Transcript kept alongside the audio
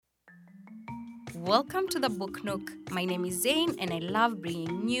Welcome to the Book Nook. My name is Zain and I love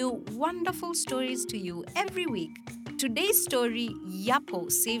bringing new, wonderful stories to you every week. Today's story,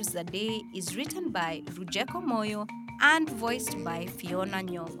 Yapo Saves the Day, is written by Rujeko Moyo and voiced by Fiona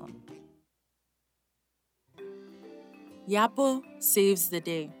Nyongo. Yapo saves the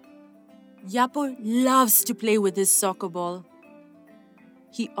day. Yapo loves to play with his soccer ball.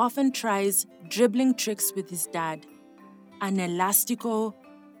 He often tries dribbling tricks with his dad, an elastico,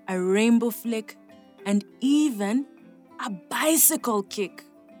 a rainbow flick, and even a bicycle kick.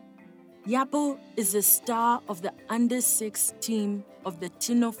 Yapo is the star of the under-6 team of the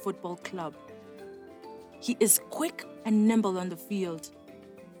Tino Football Club. He is quick and nimble on the field.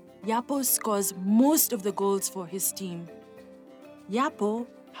 Yapo scores most of the goals for his team. Yapo,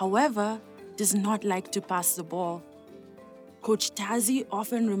 however, does not like to pass the ball. Coach Tazi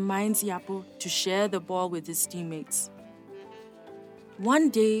often reminds Yapo to share the ball with his teammates. One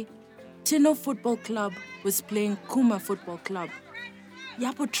day, Tino Football Club was playing Kuma Football Club.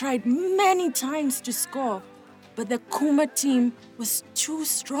 Yapo tried many times to score, but the Kuma team was too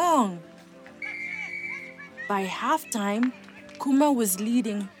strong. By halftime, Kuma was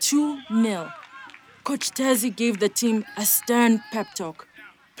leading 2-0. Coach Tazi gave the team a stern pep talk.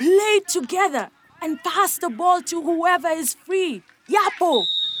 Play together and pass the ball to whoever is free. Yapo,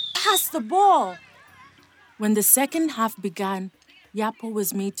 pass the ball. When the second half began, Yapo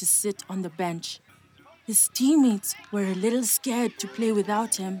was made to sit on the bench. His teammates were a little scared to play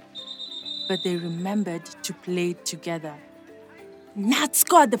without him, but they remembered to play together. Nat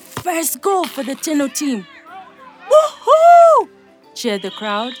scored the first goal for the Tino team. Woohoo! Cheered the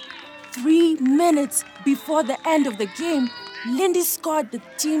crowd. 3 minutes before the end of the game, Lindy scored the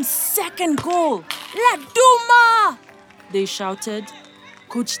team's second goal. Laduma! They shouted.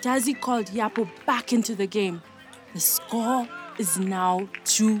 Coach Tazi called Yapo back into the game. The score is now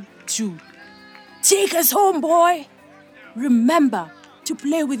 2-2. Take us home, boy! Remember to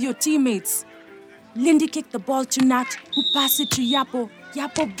play with your teammates. Lindy kicked the ball to Nat, who passed it to Yapo.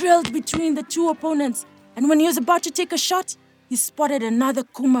 Yapo drilled between the two opponents, and when he was about to take a shot, he spotted another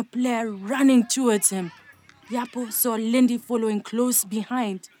Kuma player running towards him. Yapo saw Lindy following close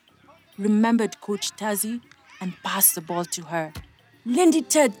behind, remembered Coach Tazi, and passed the ball to her. Lindy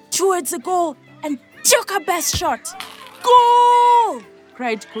turned towards the goal and took her best shot. Goal!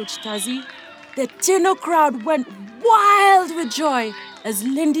 Cried Coach Tazi. The Tino crowd went wild with joy as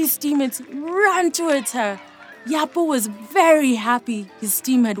Lindy's teammates ran towards her. Yapo was very happy his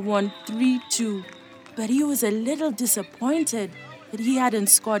team had won 3-2, but he was a little disappointed that he hadn't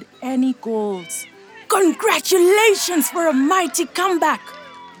scored any goals. Congratulations for a mighty comeback,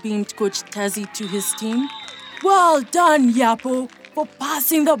 beamed Coach Tazi to his team. Well done, Yapo, for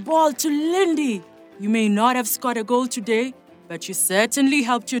passing the ball to Lindy. You may not have scored a goal today, but you certainly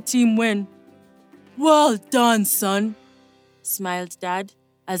helped your team win. Well done, son, smiled Dad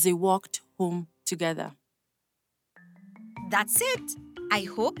as they walked home together. That's it. I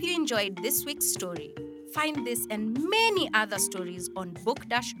hope you enjoyed this week's story. Find this and many other stories on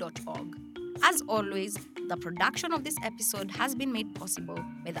book-org. As always, the production of this episode has been made possible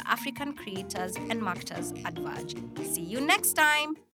by the African creators and marketers at Verge. See you next time.